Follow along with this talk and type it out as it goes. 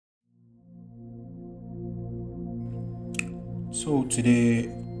So today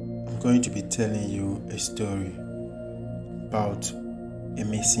I'm going to be telling you a story about a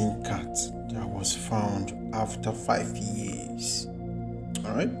missing cat that was found after 5 years.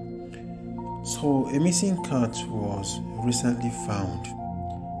 Alright? So a missing cat was recently found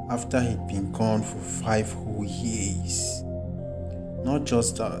after he'd been gone for 5 whole years. Not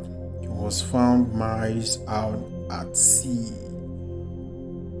just that, he was found miles out at sea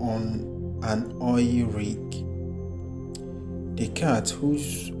on an oil rig. The cat,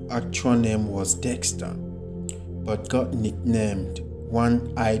 whose actual name was Dexter, but got nicknamed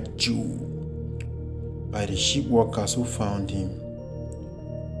One-Eyed Joe by the ship workers who found him,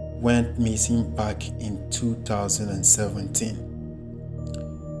 went missing back in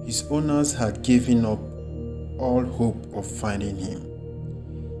 2017. His owners had given up all hope of finding him.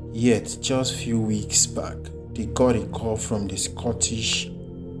 Yet, just few weeks back, they got a call from the Scottish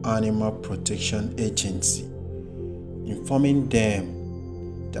Animal Protection Agency informing them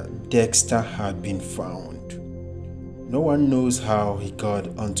that Dexter had been found. No one knows how he got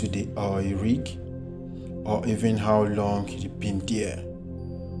onto the oil rig or even how long he'd been there,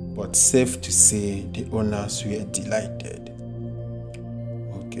 but safe to say the owners were delighted.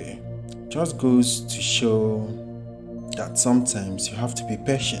 Okay, just goes to show that sometimes you have to be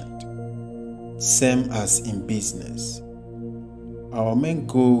patient, same as in business. Our main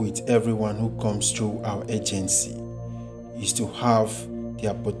goal with everyone who comes through our agency is to have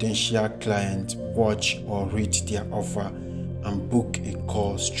their potential client watch or read their offer and book a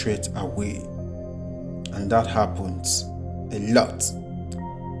call straight away. And that happens a lot.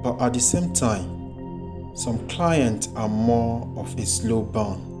 But at the same time, some clients are more of a slow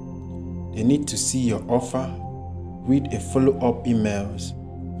burn. They need to see your offer, read a follow-up emails,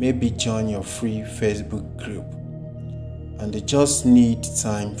 maybe join your free Facebook group. And they just need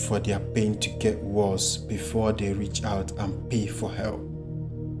time for their pain to get worse before they reach out and pay for help.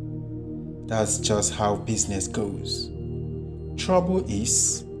 That's just how business goes. Trouble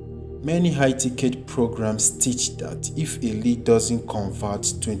is, many high-ticket programs teach that if a lead doesn't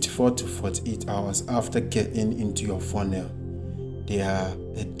convert 24 to 48 hours after getting into your funnel, they are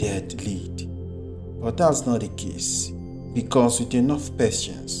a dead lead. But that's not the case, because with enough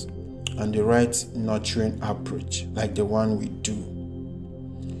patience and the right nurturing approach like the one we do,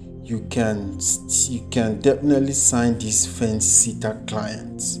 you can definitely sign these fence-sitter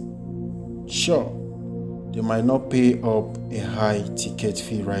clients. Sure, they might not pay up a high ticket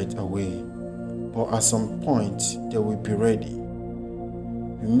fee right away, but at some point they will be ready.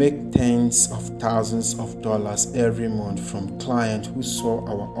 We make tens of thousands of dollars every month from clients who saw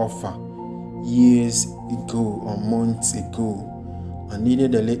our offer years ago or months ago and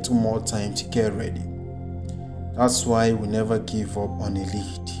needed a little more time to get ready. That's why we never give up on a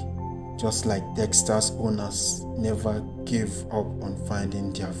lead, just like Dexter's owners never gave up on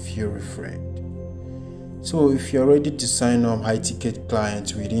finding their fury friend. So if you're ready to sign up high-ticket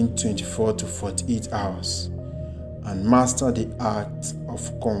clients within 24 to 48 hours and master the art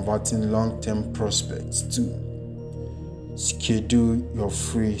of converting long-term prospects too, schedule your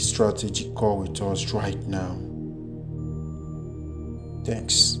free strategy call with us right now.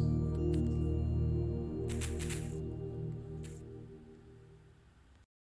 Thanks.